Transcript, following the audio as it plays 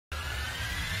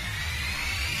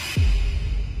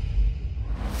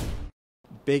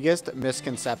Biggest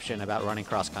misconception about running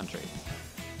cross country?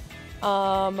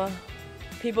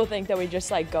 People think that we just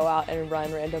like go out and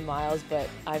run random miles, but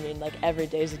I mean like every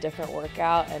day is a different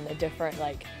workout and a different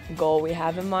like goal we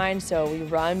have in mind. So we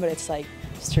run, but it's like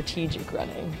strategic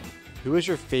running. Who is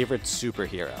your favorite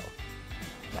superhero?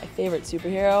 My favorite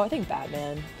superhero, I think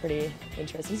Batman. Pretty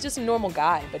interesting. He's just a normal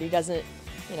guy, but he doesn't,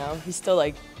 you know, he still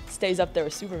like stays up there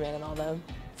with Superman and all them.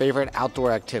 Favorite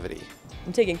outdoor activity?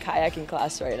 I'm taking kayaking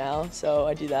class right now, so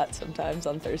I do that sometimes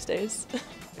on Thursdays.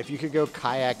 If you could go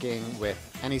kayaking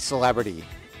with any celebrity,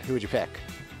 who would you pick?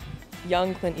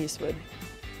 Young Clint Eastwood.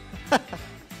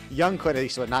 Young Clint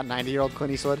Eastwood, not 90-year-old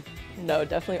Clint Eastwood? No,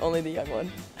 definitely only the young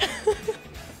one.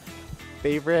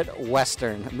 Favorite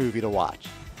Western movie to watch?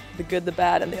 The Good, the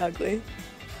Bad, and the Ugly.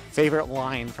 Favorite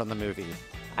line from the movie?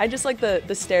 I just like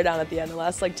the stare down at the end. The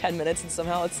last like 10 minutes, and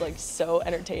somehow it's like so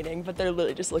entertaining, but they're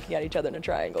literally just looking at each other in a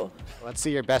triangle. Let's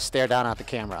see your best stare down at the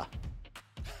camera.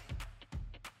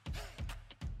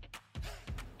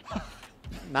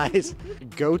 Nice.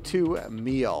 Go-to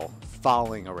meal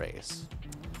following a race?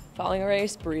 Following a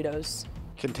race, burritos.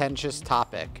 Contentious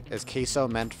topic. Is queso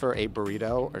meant for a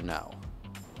burrito or no?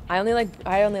 I only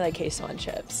like queso on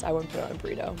chips. I wouldn't put it on a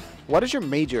burrito. What is your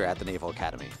major at the Naval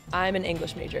Academy? I'm an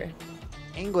English major.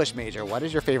 English major. What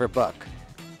is your favorite book?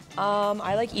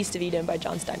 I like East of Eden by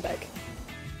John Steinbeck.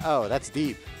 Oh, that's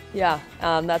deep. Yeah,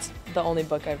 that's the only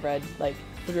book I've read like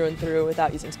through and through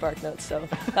without using SparkNotes, so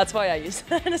that's why I use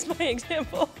that as my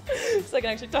example, so I can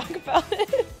actually talk about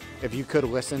it. If you could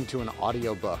listen to an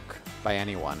audiobook by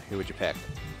anyone, who would you pick?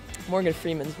 Morgan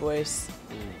Freeman's voice.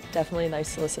 Definitely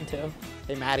nice to listen to.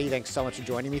 Hey Maddie, thanks so much for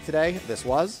joining me today. This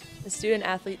was the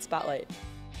Student-Athlete Spotlight.